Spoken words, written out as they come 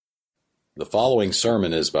The following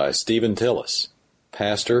sermon is by Stephen Tillis,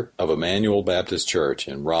 pastor of Emmanuel Baptist Church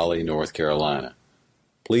in Raleigh, North Carolina.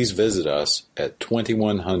 Please visit us at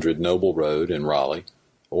 2100 Noble Road in Raleigh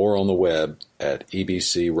or on the web at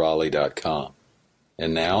ebcraleigh.com.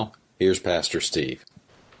 And now, here's Pastor Steve.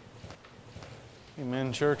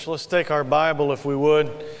 Amen, church. Let's take our Bible, if we would,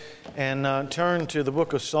 and turn to the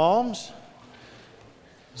book of Psalms.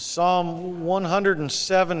 Psalm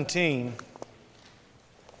 117.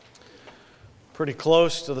 Pretty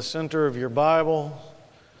close to the center of your Bible.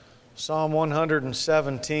 Psalm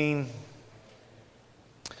 117.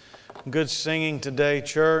 Good singing today,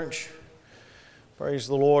 church. Praise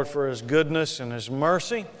the Lord for His goodness and His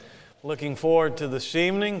mercy. Looking forward to this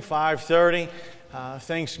evening, 5:30,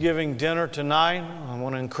 Thanksgiving dinner tonight. I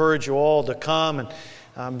want to encourage you all to come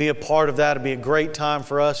and be a part of that. It'll be a great time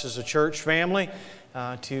for us as a church family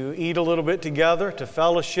to eat a little bit together, to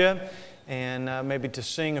fellowship, and maybe to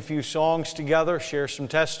sing a few songs together, share some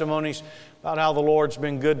testimonies about how the Lord's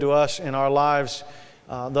been good to us in our lives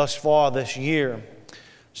thus far this year.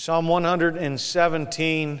 Psalm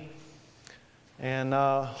 117, and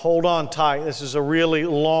hold on tight. This is a really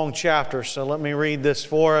long chapter, so let me read this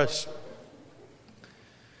for us.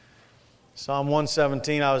 Psalm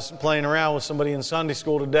 117, I was playing around with somebody in Sunday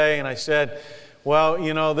school today, and I said, well,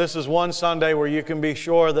 you know, this is one Sunday where you can be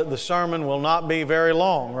sure that the sermon will not be very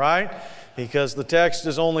long, right? Because the text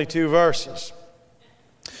is only 2 verses.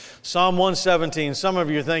 Psalm 117. Some of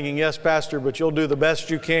you are thinking, yes, Pastor, but you'll do the best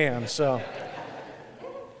you can. So,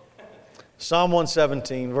 Psalm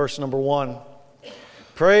 117, verse number 1.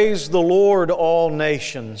 Praise the Lord, all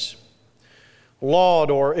nations. Laud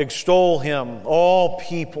or extol Him, all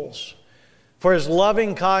peoples. For His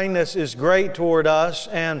loving kindness is great toward us,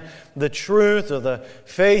 and the truth of the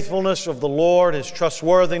faithfulness of the Lord, His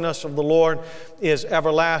trustworthiness of the Lord is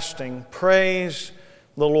everlasting. Praise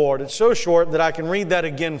the Lord. It's so short that I can read that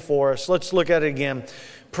again for us. Let's look at it again.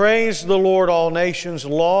 Praise the Lord, all nations.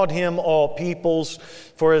 Laud Him, all peoples.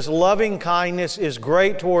 For His loving kindness is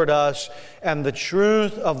great toward us, and the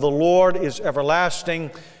truth of the Lord is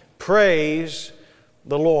everlasting. Praise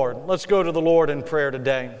the Lord. Let's go to the Lord in prayer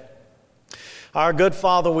today. Our good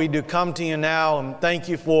Father, we do come to You now and thank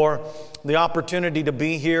You for the opportunity to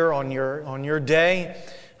be here on your day,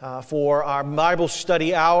 for our Bible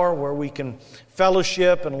study hour where we can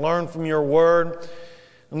fellowship and learn from Your Word.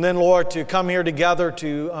 And then, Lord, to come here together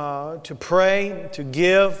to pray, to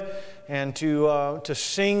give, and to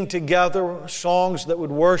sing together songs that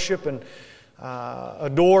would worship and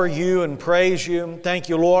adore You and praise You. Thank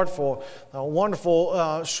You, Lord, for a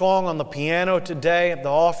wonderful song on the piano today at the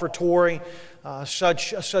offertory.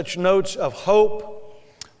 Such notes of hope,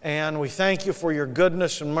 and we thank You for Your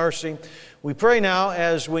goodness and mercy. We pray now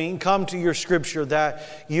as we come to Your Scripture that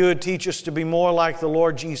You would teach us to be more like the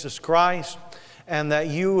Lord Jesus Christ, and that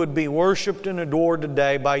You would be worshiped and adored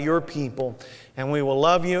today by Your people. And we will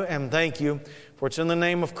love You and thank You, for it's in the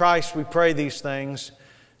name of Christ we pray these things.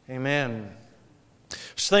 Amen. I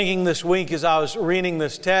was thinking this week as I was reading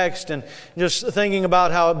this text and just thinking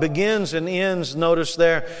about how it begins and ends. Notice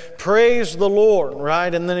there, praise the Lord,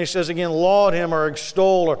 right? And then he says again, laud Him or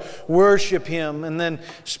extol or worship Him. And then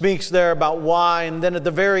speaks there about why. And then at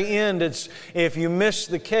the very end, it's if you miss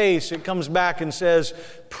the case, it comes back and says,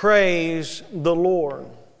 praise the Lord.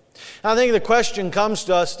 I think the question comes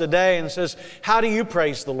to us today and says, how do you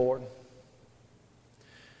praise the Lord?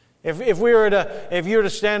 If you were to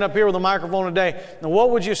stand up here with a microphone today,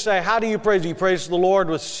 what would you say? How do you praise? Do you praise the Lord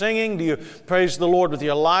with singing? Do you praise the Lord with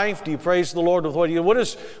your life? Do you praise the Lord with what you do?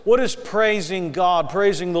 What is praising God,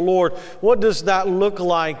 praising the Lord? What does that look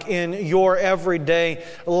like in your everyday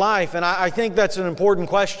life? And I think that's an important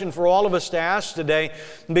question for all of us to ask today,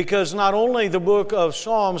 because not only the book of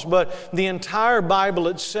Psalms, but the entire Bible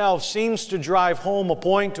itself seems to drive home a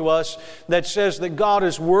point to us that says that God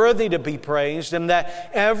is worthy to be praised, and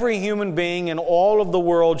that every human being in all of the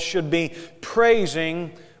world should be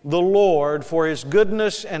praising the Lord for His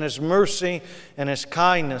goodness and His mercy and His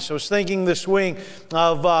kindness. I was thinking this week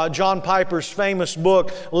of John Piper's famous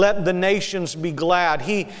book, Let the Nations Be Glad.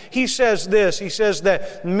 He says this, he says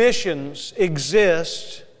that missions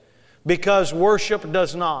exist because worship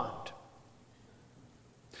does not.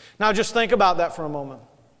 Now just think about that for a moment.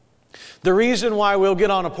 The reason why we'll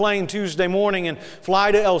get on a plane Tuesday morning and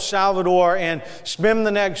fly to El Salvador and spend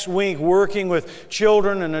the next week working with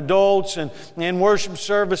children and adults and worship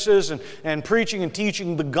services and preaching and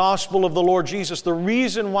teaching the gospel of the Lord Jesus. The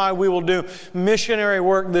reason why we will do missionary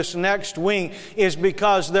work this next week is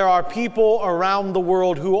because there are people around the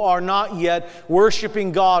world who are not yet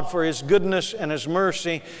worshiping God for His goodness and His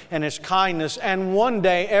mercy and His kindness. And one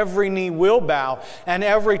day every knee will bow and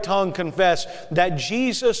every tongue confess that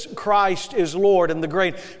Jesus Christ is Lord. And the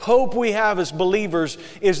great hope we have as believers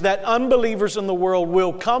is that unbelievers in the world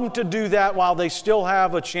will come to do that while they still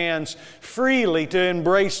have a chance freely to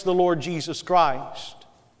embrace the Lord Jesus Christ.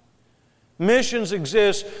 Missions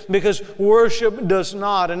exist because worship does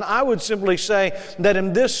not. And I would simply say that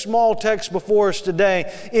in this small text before us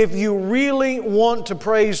today, if you really want to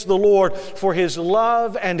praise the Lord for His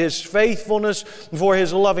love and His faithfulness, for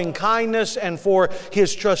His loving kindness and for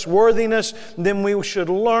His trustworthiness, then we should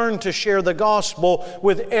learn to share the gospel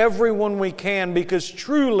with everyone we can, because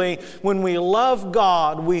truly, when we love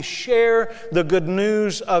God, we share the good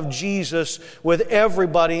news of Jesus with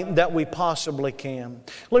everybody that we possibly can.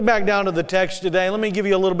 Look back down to the text today. Let me give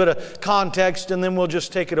you a little bit of context and then we'll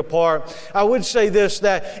just take it apart. I would say this,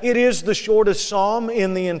 that it is the shortest psalm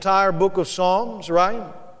in the entire book of Psalms, right?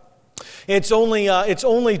 It's only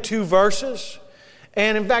 2 verses.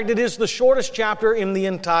 And in fact, it is the shortest chapter in the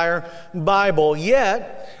entire Bible.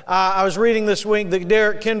 Yet, I was reading this week that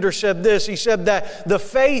Derek Kinder said this. He said that the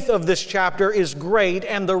faith of this chapter is great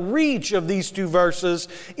and the reach of these 2 verses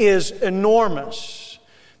is enormous.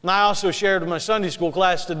 And I also shared with my Sunday school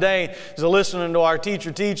class today, as I was listening to our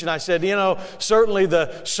teacher teach, and I said, certainly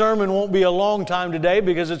the sermon won't be a long time today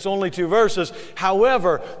because it's only 2 verses.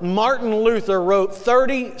 However, Martin Luther wrote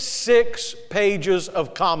 36 pages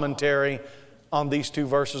of commentary on these 2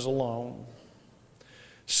 verses alone.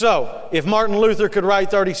 So, if Martin Luther could write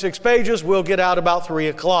 36 pages, we'll get out about 3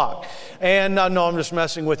 o'clock. And no, I'm just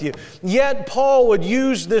messing with you. Yet, Paul would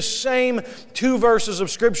use this same 2 verses of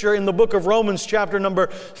Scripture in the book of Romans, chapter number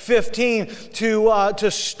 15, to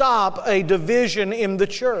stop a division in the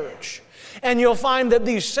church. And you'll find that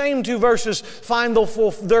these same 2 verses find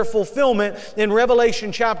their fulfillment in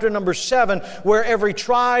Revelation chapter number 7, where every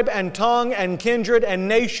tribe and tongue and kindred and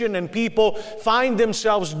nation and people find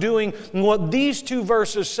themselves doing what these 2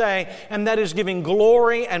 verses say, and that is giving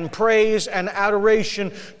glory and praise and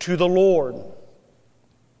adoration to the Lord.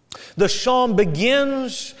 The psalm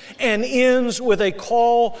begins and ends with a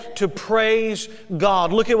call to praise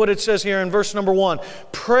God. Look at what it says here in verse number 1.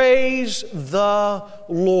 Praise the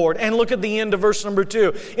Lord. And look at the end of verse number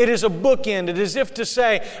 2. It is a bookend. It is as if to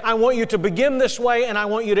say, I want you to begin this way and I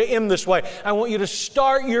want you to end this way. I want you to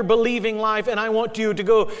start your believing life and I want you to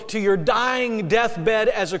go to your dying deathbed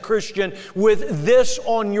as a Christian with this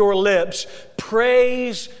on your lips.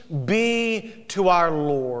 Praise be to our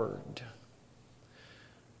Lord.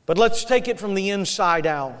 But let's take it from the inside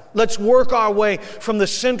out. Let's work our way from the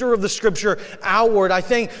center of the Scripture outward. I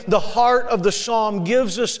think the heart of the psalm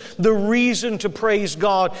gives us the reason to praise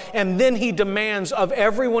God. And then He demands of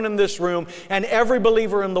everyone in this room and every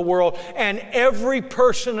believer in the world and every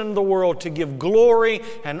person in the world to give glory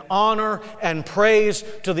and honor and praise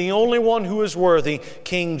to the only one who is worthy,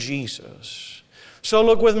 King Jesus. So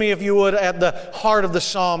look with me, if you would, at the heart of the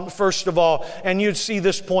psalm, first of all, and you'd see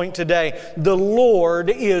this point today. The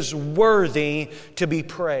Lord is worthy to be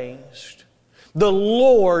praised. The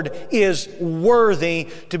Lord is worthy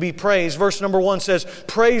to be praised. Verse number 1 says,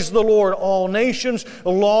 praise the Lord, all nations,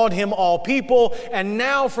 laud Him, all people. And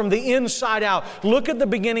now from the inside out, look at the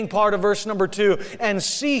beginning part of verse number 2 and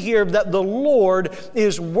see here that the Lord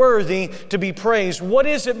is worthy to be praised. What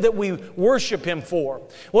is it that we worship Him for?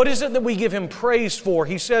 What is it that we give Him praise for?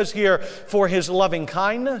 He says here, for His loving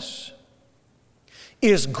kindness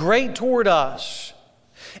is great toward us,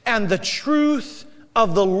 and the truth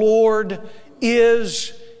of the Lord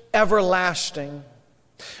is everlasting.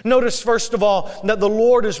 Notice, first of all, that the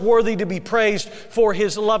Lord is worthy to be praised for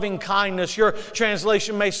His loving kindness. Your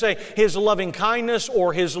translation may say His loving kindness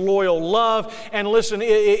or His loyal love. And listen,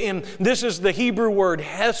 this is the Hebrew word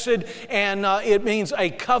hesed, and it means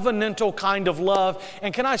a covenantal kind of love.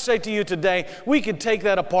 And can I say to you today, we could take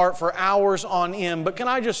that apart for hours on end, but can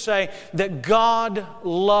I just say that God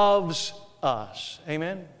loves us?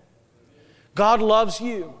 Amen? God loves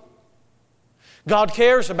you. God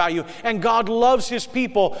cares about you, and God loves His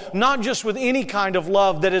people, not just with any kind of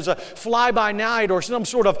love that is a fly-by-night or some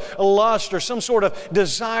sort of lust or some sort of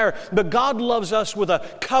desire, but God loves us with a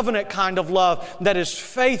covenant kind of love that is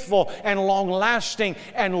faithful and long-lasting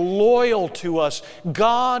and loyal to us.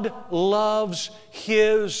 God loves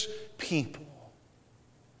His people.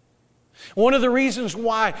 One of the reasons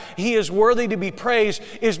why He is worthy to be praised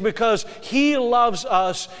is because He loves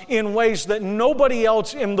us in ways that nobody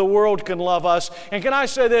else in the world can love us. And can I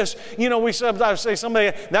say this? You know, we sometimes say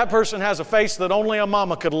somebody, that person has a face that only a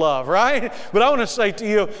mama could love, right? But I want to say to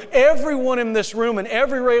you, everyone in this room and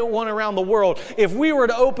everyone around the world, if we were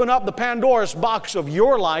to open up the Pandora's box of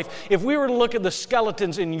your life, if we were to look at the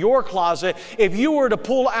skeletons in your closet, if you were to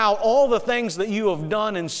pull out all the things that you have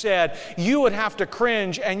done and said, you would have to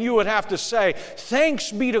cringe and you would have to say,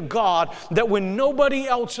 thanks be to God that when nobody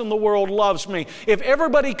else in the world loves me, if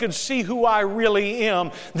everybody could see who I really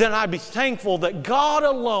am, then I'd be thankful that God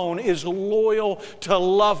alone is loyal to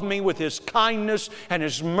love me with His kindness and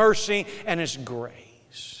His mercy and His grace.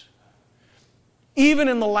 Even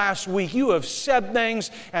in the last week, you have said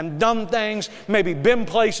things and done things, maybe been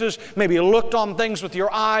places, maybe looked on things with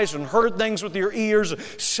your eyes and heard things with your ears,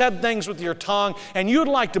 said things with your tongue, and you'd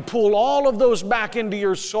like to pull all of those back into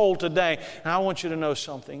your soul today. And I want you to know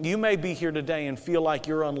something. You may be here today and feel like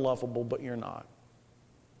you're unlovable, but you're not.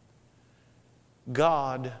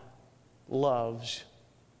 God loves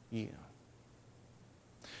you.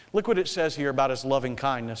 Look what it says here about His loving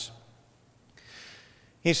kindness.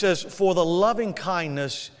 He says, for the loving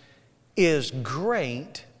kindness is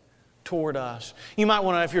great toward us. You might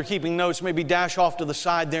want to, if you're keeping notes, maybe dash off to the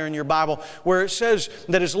side there in your Bible where it says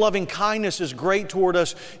that His loving kindness is great toward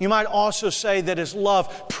us. You might also say that His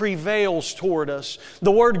love prevails toward us.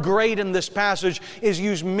 The word great in this passage is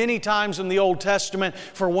used many times in the Old Testament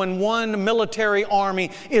for when one military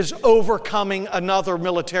army is overcoming another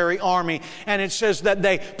military army. And it says that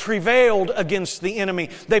they prevailed against the enemy.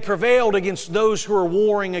 They prevailed against those who are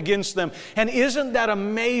warring against them. And isn't that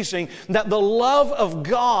amazing that the love of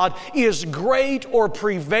God is great or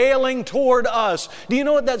prevailing toward us? Do you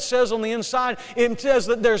know what that says on the inside? It says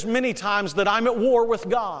that there's many times that I'm at war with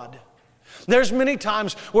God. There's many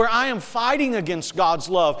times where I am fighting against God's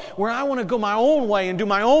love, where I want to go my own way and do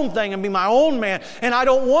my own thing and be my own man, and I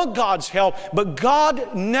don't want God's help. But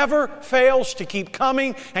God never fails to keep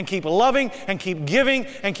coming and keep loving and keep giving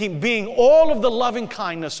and keep being all of the loving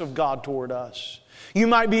kindness of God toward us. You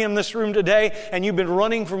might be in this room today and you've been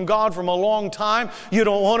running from God from a long time. You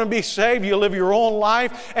don't want to be saved. You live your own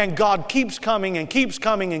life and God keeps coming and keeps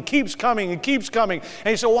coming and keeps coming and keeps coming.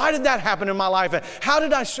 And you say, why did that happen in my life? How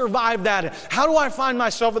did I survive that? How do I find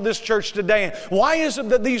myself at this church today? And why is it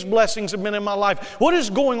that these blessings have been in my life? What is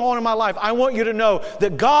going on in my life? I want you to know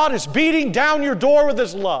that God is beating down your door with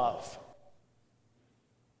His love.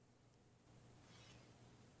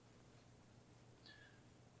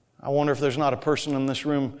 I wonder if there's not a person in this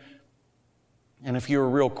room, and if you were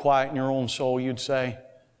real quiet in your own soul, you'd say,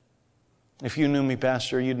 if you knew me,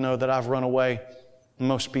 Pastor, you'd know that I've run away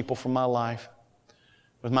most people from my life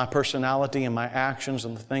with my personality and my actions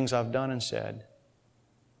and the things I've done and said.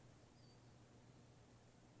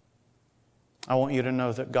 I want you to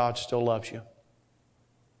know that God still loves you.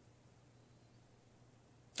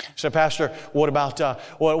 So, Pastor, what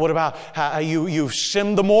about how you've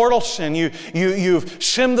sinned the mortal sin? You've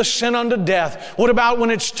sinned the sin unto death. What about when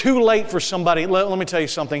it's too late for somebody? Let me tell you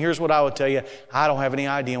something. Here's what I would tell you. I don't have any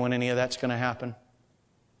idea when any of that's going to happen.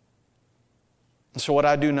 And so what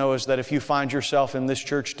I do know is that if you find yourself in this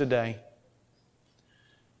church today,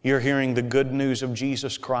 you're hearing the good news of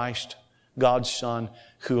Jesus Christ, God's Son,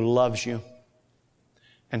 who loves you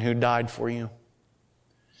and who died for you.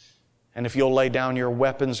 And if you'll lay down your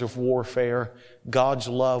weapons of warfare, God's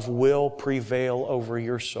love will prevail over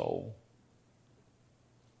your soul.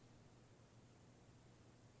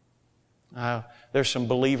 There's some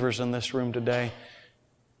believers in this room today,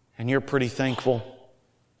 and you're pretty thankful,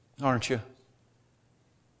 aren't you?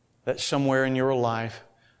 That somewhere in your life,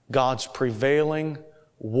 God's prevailing,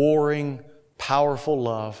 warring, powerful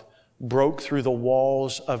love broke through the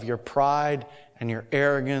walls of your pride and your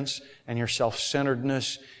arrogance and your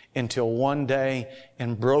self-centeredness, until one day,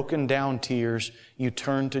 in broken down tears, you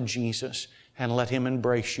turn to Jesus and let Him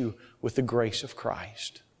embrace you with the grace of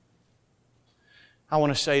Christ. I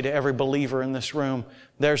want to say to every believer in this room,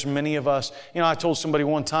 there's many of us. I told somebody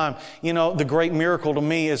one time, the great miracle to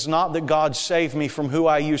me is not that God saved me from who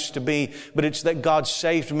I used to be, but it's that God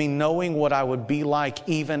saved me knowing what I would be like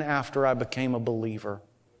even after I became a believer.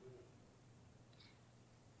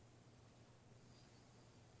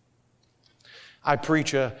 I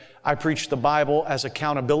preach the Bible as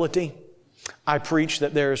accountability. I preach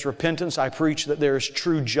that there is repentance. I preach that there is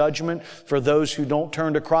true judgment for those who don't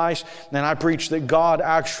turn to Christ. And I preach that God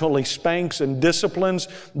actually spanks and disciplines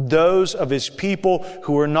those of His people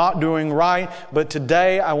who are not doing right. But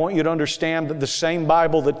today I want you to understand that the same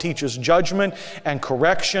Bible that teaches judgment and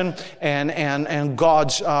correction and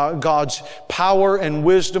God's power and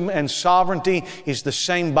wisdom and sovereignty is the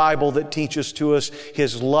same Bible that teaches to us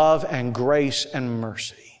His love and grace and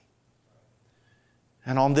mercy.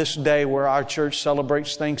 And on this day where our church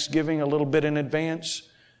celebrates Thanksgiving a little bit in advance,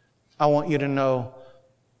 I want you to know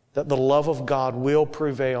that the love of God will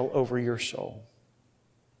prevail over your soul.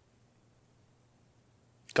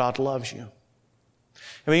 God loves you.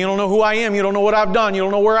 I mean, you don't know who I am, you don't know what I've done, you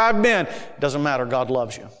don't know where I've been. It doesn't matter, God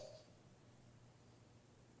loves you.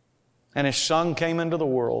 And His Son came into the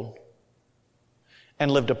world and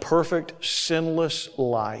lived a perfect, sinless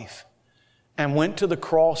life and went to the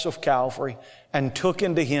cross of Calvary and took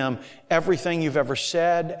into Him everything you've ever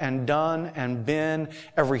said and done and been,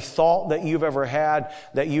 every thought that you've ever had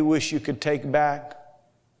that you wish you could take back.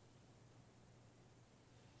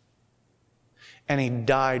 And He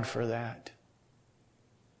died for that,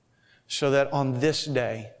 so that on this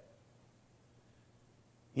day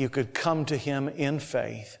you could come to Him in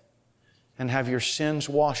faith and have your sins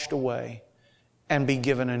washed away and be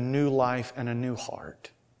given a new life and a new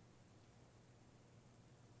heart.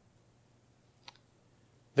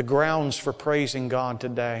 The grounds for praising God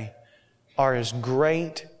today are His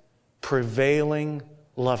great, prevailing,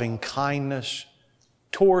 loving kindness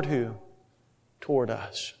toward who? Toward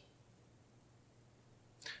us.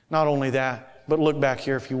 Not only that, but look back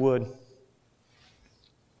here if you would.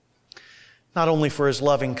 Not only for His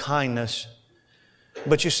loving kindness,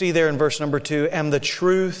 but you see there in verse number 2, and the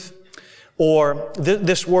truth, or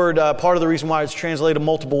this word, part of the reason why it's translated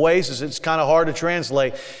multiple ways is it's kind of hard to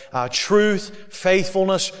translate. Truth,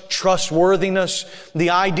 faithfulness, trustworthiness. The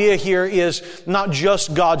idea here is not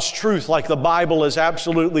just God's truth, like the Bible is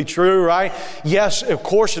absolutely true, right? Yes, of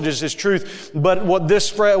course it is His truth, but what this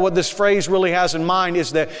phrase really has in mind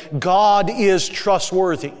is that God is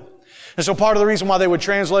trustworthy. And so part of the reason why they would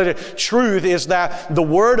translate it truth is that the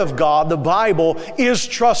Word of God, the Bible, is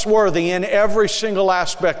trustworthy in every single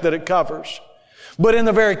aspect that it covers. But in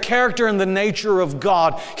the very character and the nature of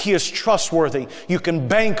God, He is trustworthy. You can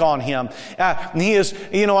bank on Him. He is,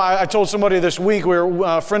 I told somebody this week,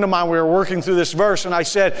 a friend of mine, we were working through this verse, and I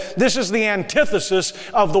said, this is the antithesis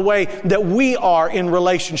of the way that we are in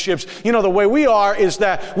relationships. The way we are is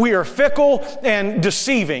that we are fickle and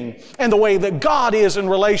deceiving. And the way that God is in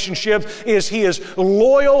relationship is He is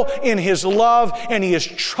loyal in His love, and He is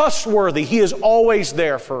trustworthy. He is always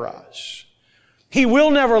there for us. He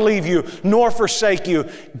will never leave you nor forsake you.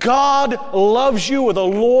 God loves you with a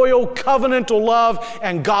loyal, covenantal love,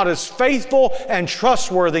 and God is faithful and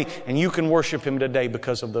trustworthy, and you can worship Him today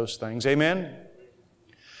because of those things. Amen?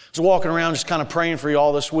 I was walking around just kind of praying for you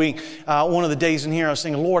all this week. One of the days in here, I was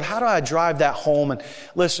thinking, Lord, how do I drive that home? And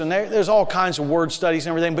listen, there's all kinds of word studies and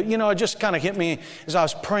everything, but it just kind of hit me as I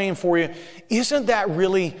was praying for you. Isn't that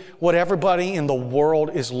really what everybody in the world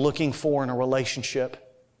is looking for in a relationship?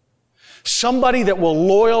 Somebody that will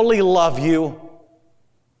loyally love you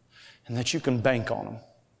and that you can bank on them,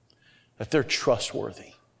 that they're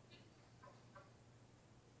trustworthy.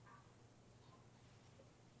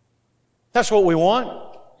 That's what we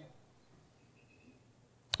want.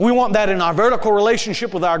 We want that in our vertical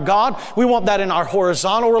relationship with our God. We want that in our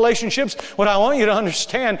horizontal relationships. What I want you to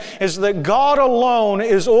understand is that God alone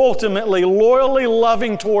is ultimately loyally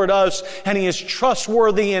loving toward us, and He is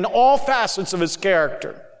trustworthy in all facets of His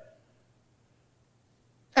character.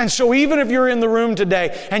 And so even if you're in the room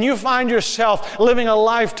today and you find yourself living a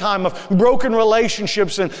lifetime of broken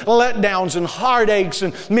relationships and letdowns and heartaches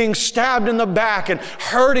and being stabbed in the back and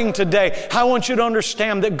hurting today, I want you to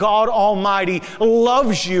understand that God Almighty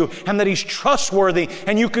loves you and that He's trustworthy,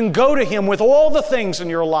 and you can go to Him with all the things in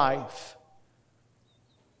your life.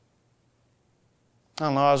 I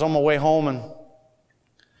don't know, I was on my way home, and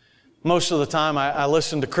most of the time I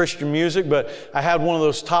listened to Christian music, but I had one of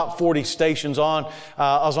those top 40 stations on.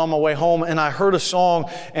 I was on my way home and I heard a song,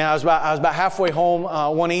 and I was about halfway home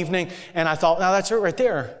one evening, and I thought, now that's it right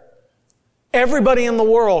there. Everybody in the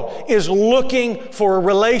world is looking for a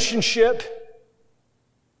relationship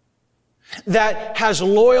that has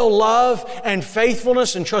loyal love and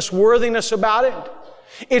faithfulness and trustworthiness about it.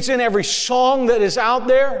 It's in every song that is out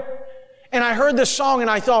there. And I heard this song and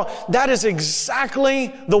I thought, that is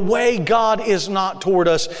exactly the way God is not toward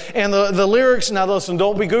us. And the lyrics, now listen,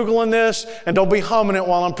 don't be Googling this and don't be humming it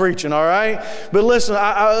while I'm preaching, all right? But listen,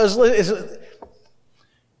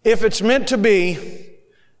 if it's meant to be,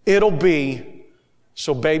 it'll be.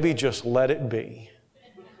 So baby, just let it be.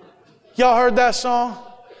 Y'all heard that song?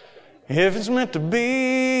 If it's meant to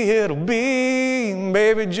be, it'll be.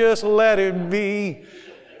 Baby, just let it be.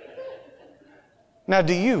 Now,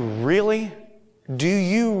 do you really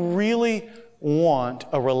want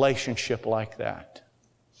a relationship like that?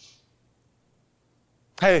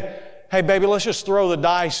 Hey, baby, let's just throw the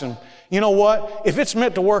dice, and you know what? If it's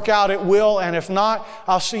meant to work out, it will, and if not,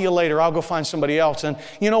 I'll see you later. I'll go find somebody else. And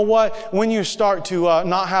you know what? When you start to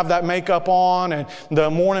not have that makeup on and the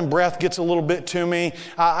morning breath gets a little bit to me,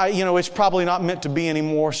 it's probably not meant to be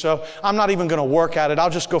anymore, so I'm not even going to work at it. I'll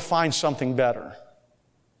just go find something better.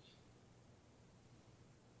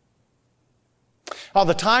 Oh,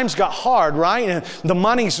 the times got hard, right? And the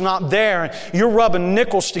money's not there. You're rubbing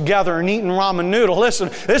nickels together and eating ramen noodle. Listen,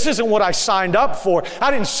 this isn't what I signed up for. I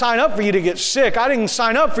didn't sign up for you to get sick. I didn't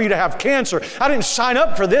sign up for you to have cancer. I didn't sign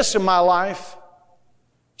up for this in my life.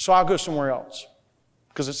 So I'll go somewhere else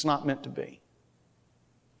because it's not meant to be.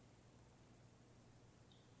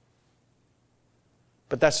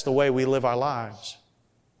 But that's the way we live our lives.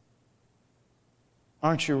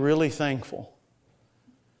 Aren't you really thankful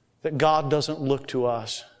that God doesn't look to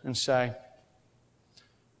us and say,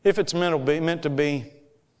 if it's meant to be,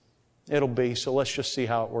 it'll be, so let's just see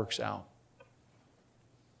how it works out.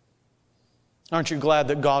 Aren't you glad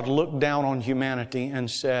that God looked down on humanity and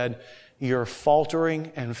said, you're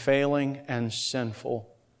faltering and failing and sinful,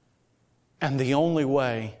 and the only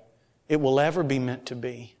way it will ever be meant to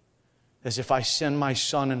be is if I send my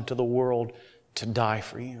Son into the world to die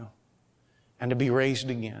for you and to be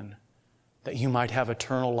raised again, that you might have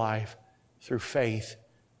eternal life through faith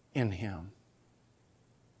in Him.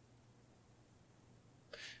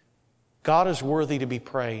 God is worthy to be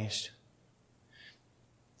praised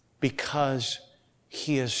because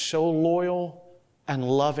He is so loyal and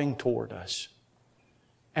loving toward us,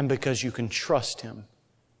 and because you can trust Him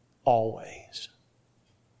always.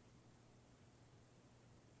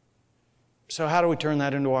 So how do we turn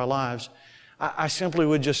that into our lives? I simply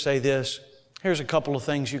would just say this. Here's a couple of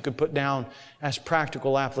things you could put down as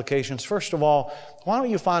practical applications. First of all, why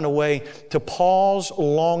don't you find a way to pause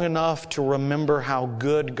long enough to remember how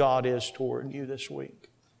good God is toward you this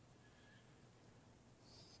week?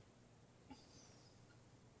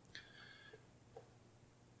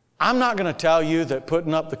 I'm not going to tell you that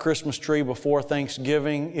putting up the Christmas tree before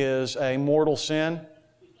Thanksgiving is a mortal sin.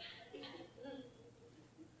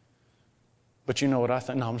 But you know what I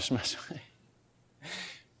think? No, I'm just messing.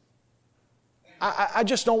 I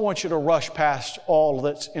just don't want you to rush past all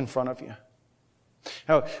that's in front of you.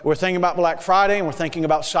 Now, we're thinking about Black Friday, and we're thinking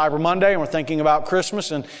about Cyber Monday, and we're thinking about Christmas,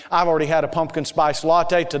 and I've already had a pumpkin spice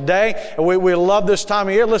latte today. We love this time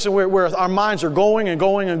of year. Listen, our minds are going and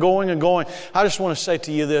going and going and going. I just want to say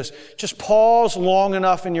to you this. Just pause long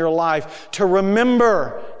enough in your life to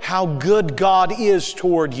remember how good God is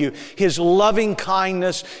toward you. His loving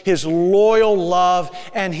kindness, His loyal love,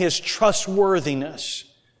 and His trustworthiness.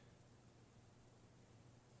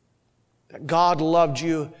 That God loved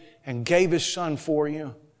you and gave His Son for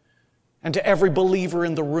you. And to every believer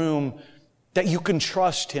in the room, that you can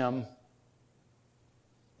trust Him.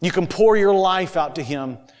 You can pour your life out to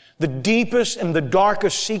Him. The deepest and the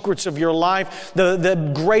darkest secrets of your life,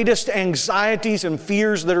 the greatest anxieties and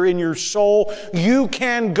fears that are in your soul, you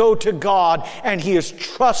can go to God and He is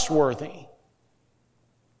trustworthy.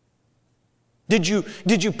 Did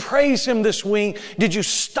you praise Him this week? Did you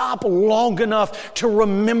stop long enough to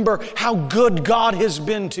remember how good God has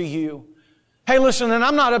been to you? Hey, listen, and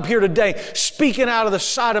I'm not up here today speaking out of the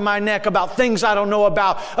side of my neck about things I don't know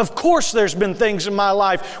about. Of course there's been things in my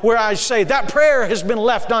life where I say, that prayer has been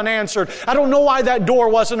left unanswered. I don't know why that door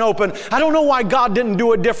wasn't open. I don't know why God didn't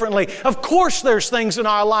do it differently. Of course there's things in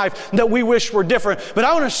our life that we wish were different. But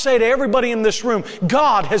I want to say to everybody in this room,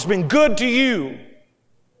 God has been good to you.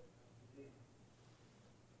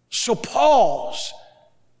 So pause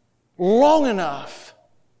long enough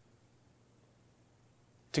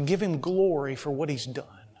to give Him glory for what He's done.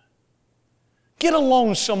 Get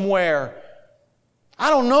alone somewhere. I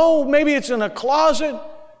don't know, maybe it's in a closet.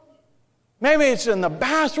 Maybe it's in the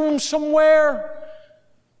bathroom somewhere.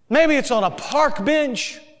 Maybe it's on a park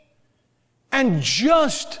bench. And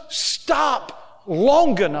just stop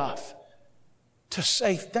long enough to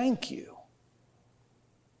say thank you.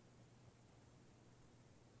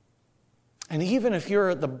 And even if you're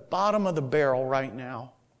at the bottom of the barrel right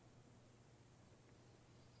now,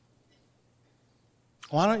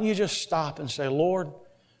 why don't you just stop and say, Lord,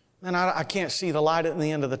 man, I can't see the light at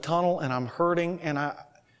the end of the tunnel, and I'm hurting, and I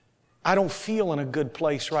don't feel in a good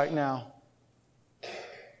place right now.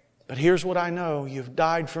 But here's what I know. You've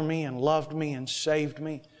died for me and loved me and saved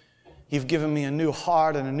me. You've given me a new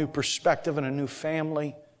heart and a new perspective and a new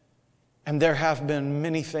family. And there have been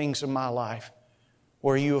many things in my life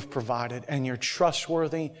where You have provided, and You're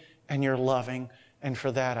trustworthy and You're loving. And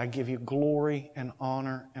for that, I give You glory and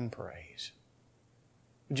honor and praise.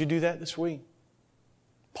 Would you do that this week?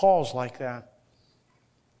 Paul's like that.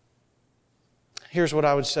 Here's what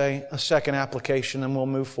I would say, a second application, and we'll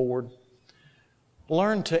move forward.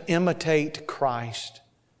 Learn to imitate Christ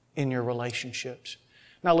in your relationships.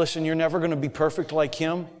 Now listen, you're never going to be perfect like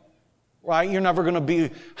Him, right? You're never going to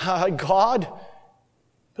be God.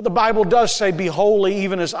 But the Bible does say, be holy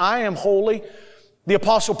even as I am holy. The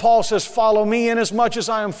Apostle Paul says, follow me inasmuch as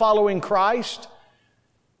I am following Christ.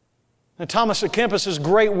 And Thomas à Kempis'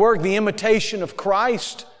 great work, The Imitation of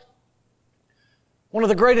Christ. One of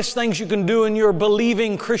the greatest things you can do in your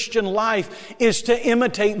believing Christian life is to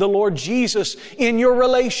imitate the Lord Jesus in your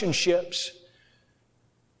relationships,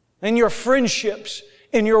 in your friendships,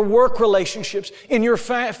 in your work relationships, in your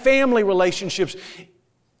family relationships.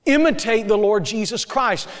 Imitate the Lord Jesus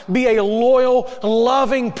Christ. Be a loyal,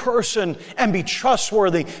 loving person and be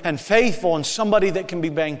trustworthy and faithful and somebody that can be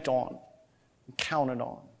banked on, counted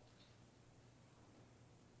on.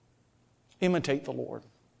 Imitate the Lord.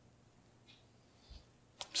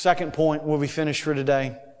 Second point, we'll be finished for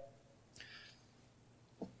today.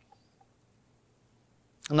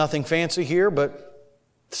 Nothing fancy here, but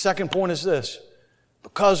the second point is this.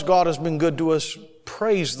 Because God has been good to us,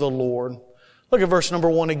 praise the Lord. Look at verse number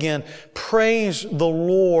 1 again. Praise the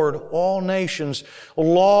Lord, all nations.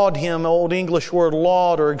 Laud Him, old English word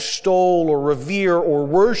laud or extol or revere or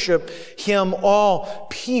worship Him, all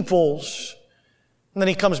peoples. And then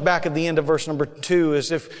he comes back at the end of verse number 2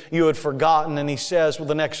 as if you had forgotten, and he says with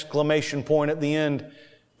an exclamation point at the end,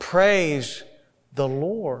 praise the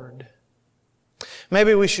Lord.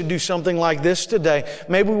 Maybe we should do something like this today.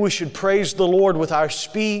 Maybe we should praise the Lord with our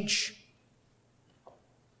speech.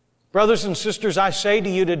 Brothers and sisters, I say to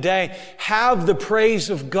you today, have the praise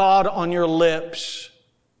of God on your lips.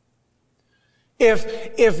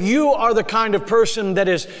 If you are the kind of person that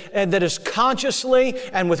is consciously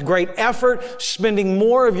and with great effort spending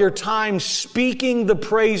more of your time speaking the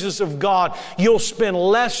praises of God, you'll spend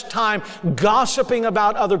less time gossiping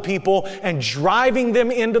about other people and driving them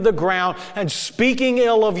into the ground and speaking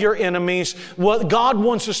ill of your enemies. What God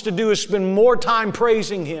wants us to do is spend more time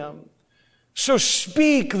praising Him. So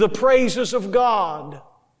speak the praises of God.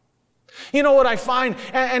 You know what I find,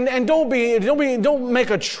 and don't make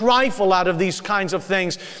a trifle out of these kinds of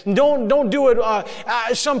things. Don't do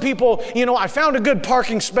it. Some people, I found a good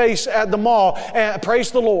parking space at the mall.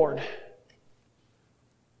 Praise the Lord.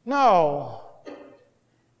 No.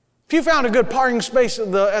 If you found a good parking space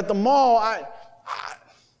at the mall,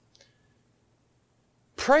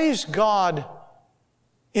 praise God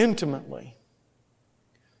intimately.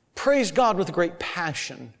 Praise God with great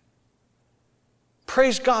passion.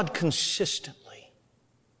 Praise God consistently.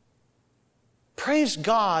 Praise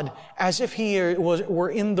God as if He were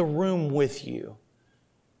in the room with you.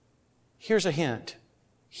 Here's a hint.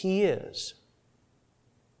 He is.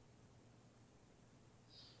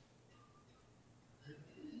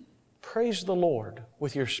 Praise the Lord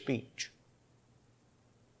with your speech.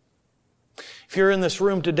 If you're in this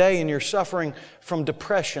room today and you're suffering from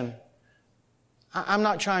depression, I'm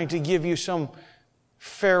not trying to give you some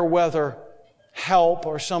fair weather help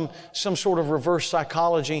or some sort of reverse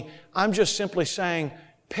psychology. I'm just simply saying,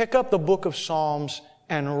 pick up the book of Psalms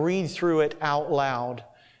and read through it out loud.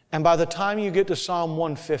 And by the time you get to Psalm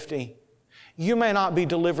 150, you may not be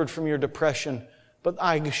delivered from your depression, but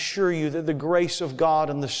I assure you that the grace of God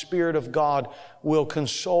and the Spirit of God will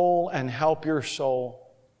console and help your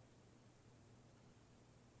soul.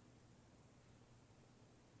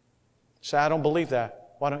 Say, I don't believe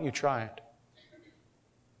that. Why don't you try it?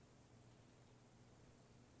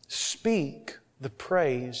 Speak the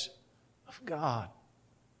praise of God.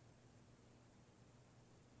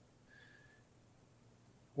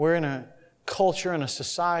 We're in a culture and a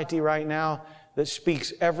society right now that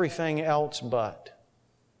speaks everything else but.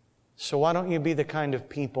 So why don't you be the kind of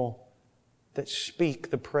people that speak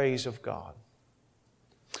the praise of God?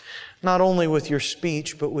 Not only with your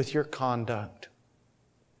speech, but with your conduct.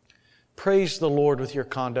 Praise the Lord with your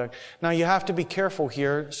conduct. Now you have to be careful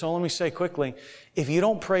here, so let me say quickly, if you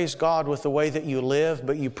don't praise God with the way that you live,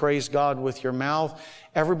 but you praise God with your mouth,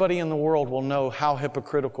 everybody in the world will know how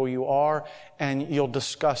hypocritical you are, and you'll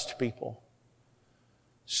disgust people.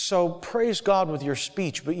 So praise God with your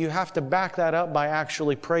speech, but you have to back that up by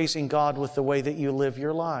actually praising God with the way that you live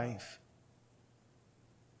your life.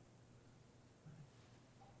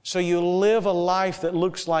 So you live a life that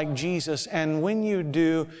looks like Jesus, and when you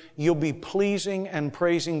do, you'll be pleasing and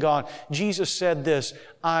praising God. Jesus said this,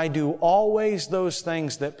 I do always those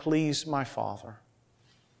things that please my Father.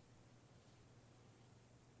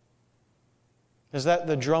 Is that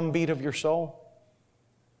the drumbeat of your soul?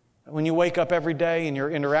 When you wake up every day in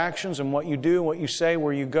your interactions and what you do, what you say,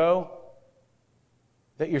 where you go,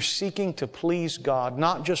 that you're seeking to please God,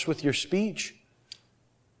 not just with your speech,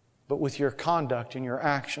 but with your conduct and your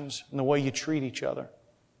actions and the way you treat each other.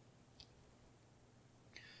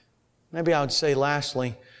 Maybe I would say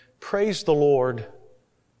lastly, praise the Lord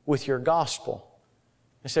with your gospel.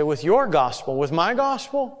 I say, with your gospel, with my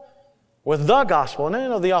gospel, with the gospel. And you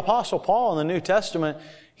know, the Apostle Paul in the New Testament,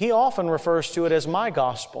 he often refers to it as my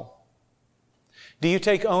gospel. Do you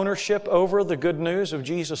take ownership over the good news of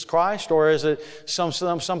Jesus Christ, or is it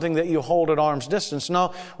something that you hold at arm's distance?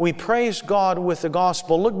 No, we praise God with the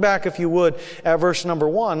gospel. Look back, if you would, at verse number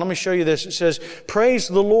 1. Let me show you this. It says, praise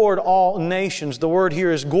the Lord, all nations. The word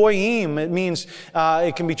here is goyim. It means,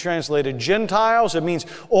 it can be translated Gentiles. It means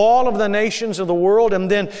all of the nations of the world.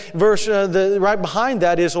 And then right behind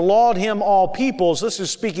that is laud Him, all peoples. This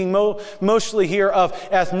is speaking mostly here of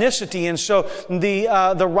ethnicity. And so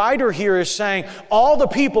the writer here is saying, all the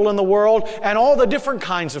people in the world and all the different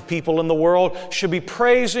kinds of people in the world should be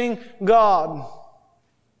praising God.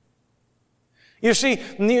 You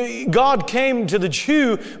see, God came to the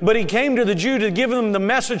Jew, but He came to the Jew to give them the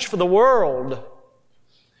message for the world.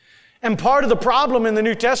 And part of the problem in the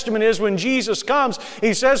New Testament is when Jesus comes,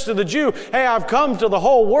 He says to the Jew, hey, I've come to the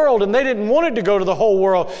whole world, and they didn't want it to go to the whole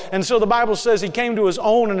world. And so the Bible says He came to His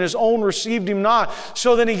own, and His own received Him not.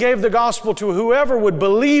 So then He gave the gospel to whoever would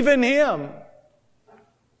believe in Him.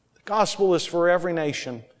 The gospel is for every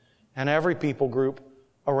nation and every people group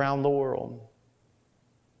around the world.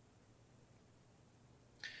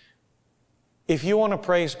 If you want to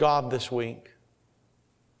praise God this week,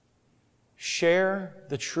 share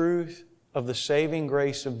the truth of the saving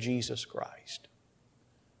grace of Jesus Christ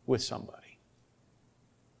with somebody.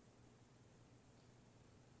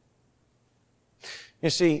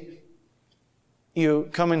 You see, you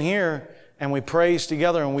come in here and we praise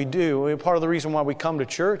together, and we do. Part of the reason why we come to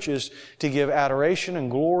church is to give adoration and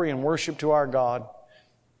glory and worship to our God.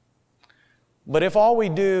 But if all we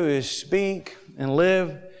do is speak and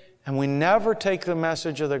live, and we never take the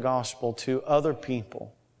message of the gospel to other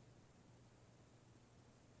people,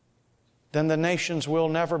 then the nations will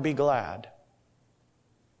never be glad.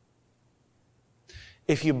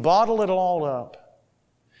 If you bottle it all up,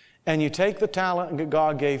 and you take the talent that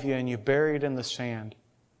God gave you and you bury it in the sand,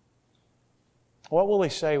 what will He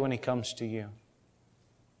say when He comes to you?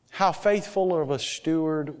 How faithful of a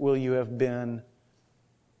steward will you have been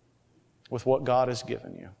with what God has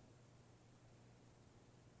given you?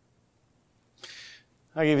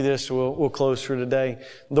 I'll give you this. We'll close for today.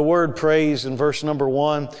 The word praise in verse number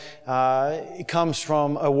 1, it comes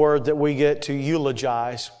from a word that we get to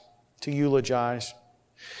eulogize. To eulogize.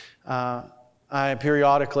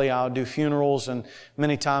 Periodically I'll do funerals, and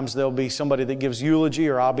many times there'll be somebody that gives eulogy,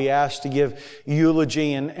 or I'll be asked to give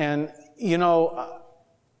eulogy. And you know,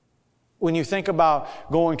 when you think about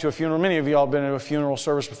going to a funeral, many of you all have been to a funeral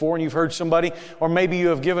service before, and you've heard somebody, or maybe you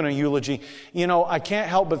have given a eulogy. You know, I can't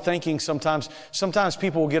help but thinking sometimes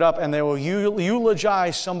people will get up and they will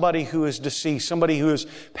eulogize somebody who is deceased, somebody who has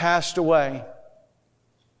passed away.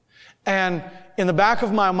 And in the back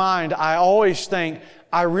of my mind, I always think,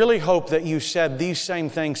 I really hope that you said these same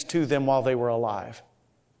things to them while they were alive.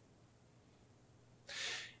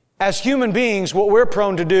 As human beings, what we're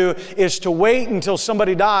prone to do is to wait until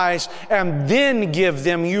somebody dies and then give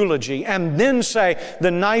them eulogy, and then say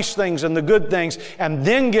the nice things and the good things, and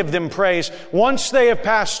then give them praise once they have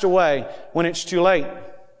passed away, when it's too late.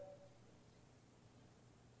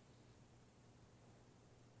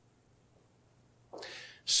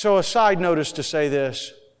 So a side note is to say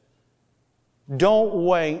this: don't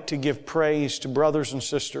wait to give praise to brothers and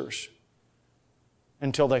sisters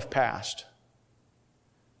until they've passed.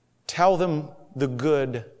 Tell them the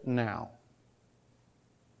good now.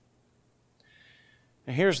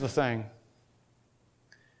 And here's the thing.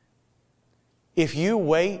 If you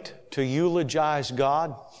wait to eulogize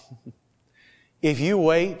God, if you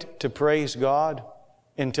wait to praise God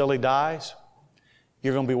until He dies,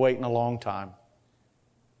 you're going to be waiting a long time.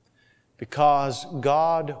 Because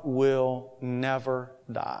God will never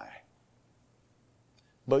die.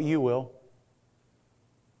 But you will.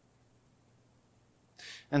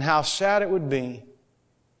 And how sad it would be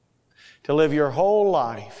to live your whole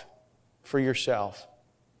life for yourself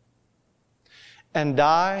and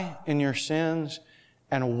die in your sins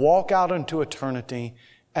and walk out into eternity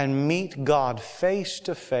and meet God face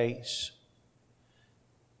to face,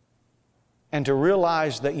 and to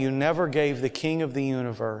realize that you never gave the King of the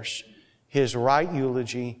universe His right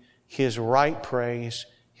eulogy, His right praise,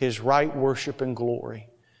 His right worship and glory,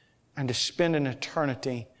 and to spend an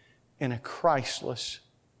eternity in a Christless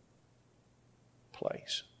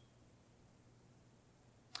place.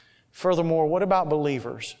 Furthermore, what about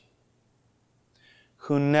believers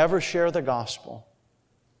who never share the gospel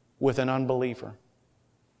with an unbeliever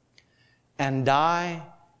and die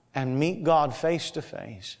and meet God face to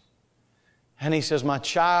face? And He says, my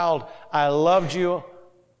child, I loved you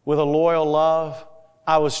with a loyal love.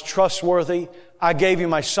 I was trustworthy. I gave you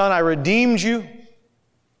my Son. I redeemed you.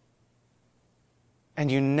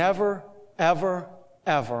 And you never, ever,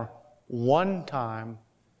 ever one time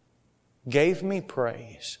gave me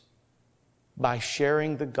praise by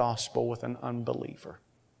sharing the gospel with an unbeliever.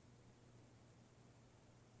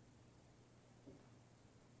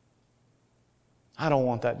 I don't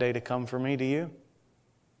want that day to come for me, do you?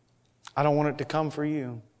 I don't want it to come for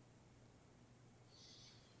you.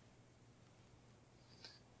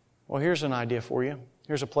 Well, here's an idea for you.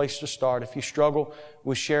 Here's a place to start. If you struggle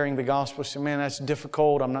with sharing the gospel, say, man, that's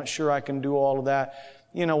difficult. I'm not sure I can do all of that.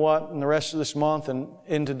 You know what? In the rest of this month and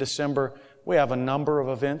into December, we have a number of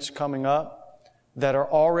events coming up that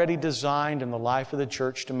are already designed in the life of the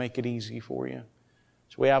church to make it easy for you.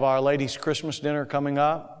 So we have Our Lady's Christmas dinner coming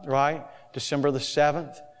up, right? December the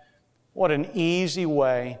 7th. What an easy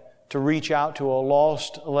way to reach out to a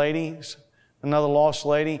lost lady, another lost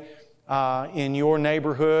lady in your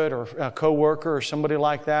neighborhood or a coworker or somebody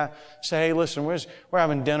like that. Say, hey, listen, we're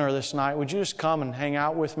having dinner this night. Would you just come and hang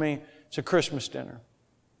out with me? It's a Christmas dinner.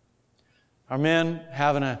 Our men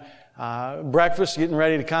having a breakfast, getting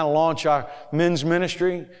ready to kind of launch our men's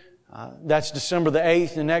ministry. That's December the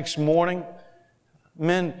 8th, the next morning.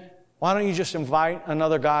 Men, why don't you just invite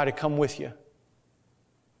another guy to come with you?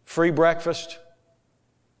 Free breakfast,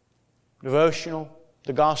 devotional,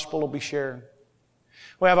 the gospel will be shared.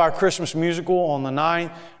 We have our Christmas musical on the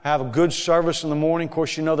 9th. Have a good service in the morning. Of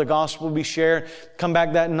course, you know the gospel will be shared. Come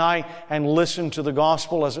back that night and listen to the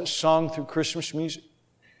gospel as it's sung through Christmas music.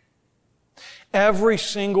 Every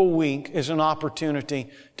single week is an opportunity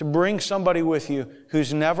to bring somebody with you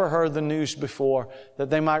who's never heard the news before, that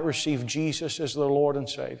they might receive Jesus as their Lord and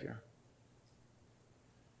Savior.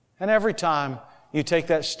 And every time you take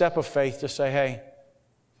that step of faith to say, hey,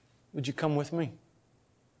 would you come with me?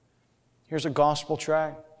 Here's a gospel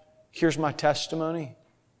tract. Here's my testimony.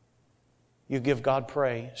 You give God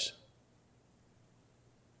praise.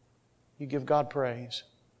 You give God praise.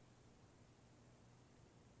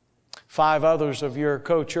 5 others of your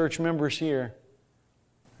co-church members here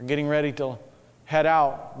are getting ready to head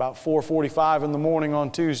out about 4:45 in the morning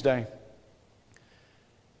on Tuesday.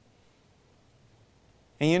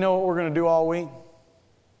 And you know what we're going to do all week?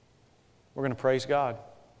 We're going to praise God.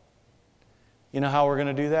 You know how we're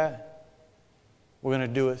going to do that? We're going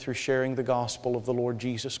to do it through sharing the gospel of the Lord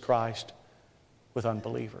Jesus Christ with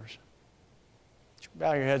unbelievers.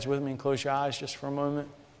 Bow your heads with me and close your eyes just for a moment.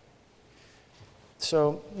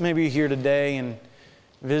 So maybe you're here today and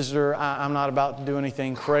visitor, I'm not about to do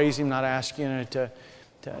anything crazy. I'm not asking you to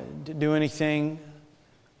do anything.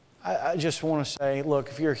 I just want to say, look,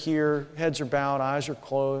 if you're here, heads are bowed, eyes are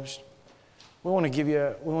closed. We want to give you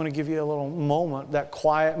a little moment, that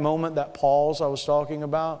quiet moment, that pause I was talking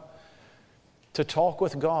about, to talk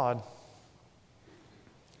with God.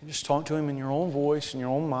 You just talk to Him in your own voice, in your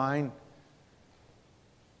own mind.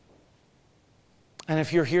 And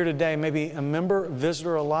if you're here today, maybe a member,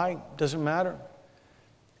 visitor alike, doesn't matter.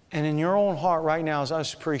 And in your own heart right now, as I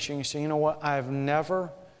was preaching, you say, you know what? I've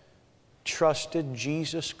never trusted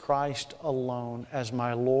Jesus Christ alone as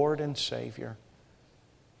my Lord and Savior.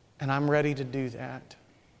 And I'm ready to do that.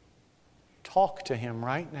 Talk to Him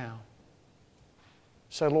right now.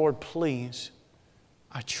 Say, Lord, please,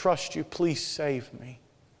 I trust You. Please save me.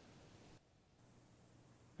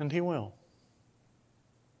 And He will.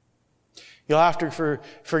 You'll have to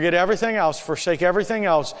forget everything else, forsake everything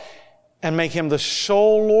else, and make Him the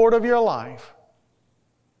sole Lord of your life.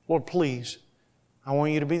 Lord, please, I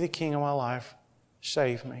want You to be the King of my life.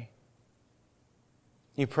 Save me.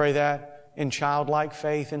 You pray that in childlike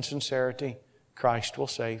faith and sincerity, Christ will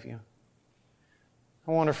save you.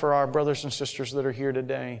 I wonder for our brothers and sisters that are here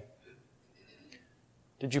today,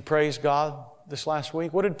 did you praise God this last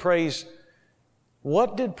week? What did praising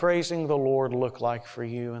the Lord look like for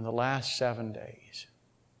you in the last 7 days?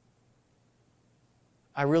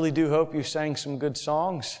 I really do hope you sang some good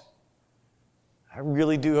songs. I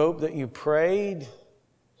really do hope that you prayed.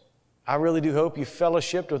 I really do hope you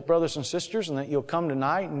fellowshipped with brothers and sisters and that you'll come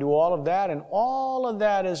tonight and do all of that. And all of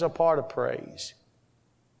that is a part of praise.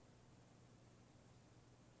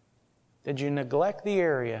 Did you neglect the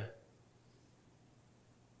area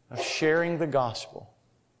of sharing the gospel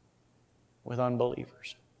with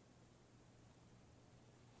unbelievers?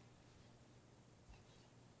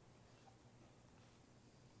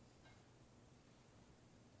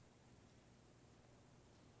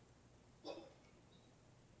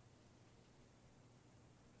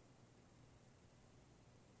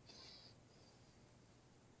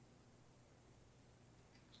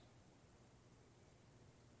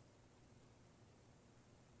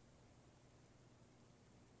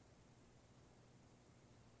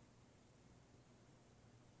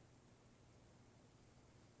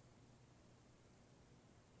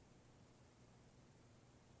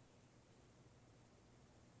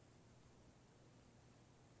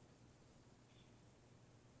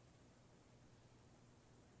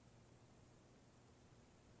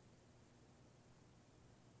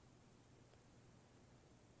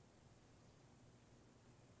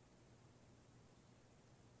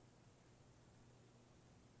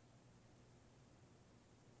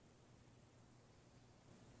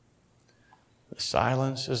 The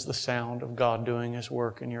silence is the sound of God doing His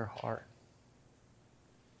work in your heart.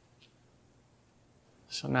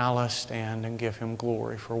 So now let's stand and give Him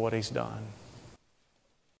glory for what He's done.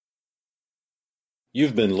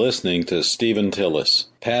 You've been listening to Stephen Tillis,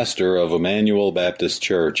 pastor of Emmanuel Baptist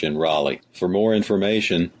Church in Raleigh. For more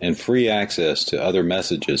information and free access to other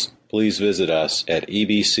messages, please visit us at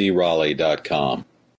ebcraleigh.com.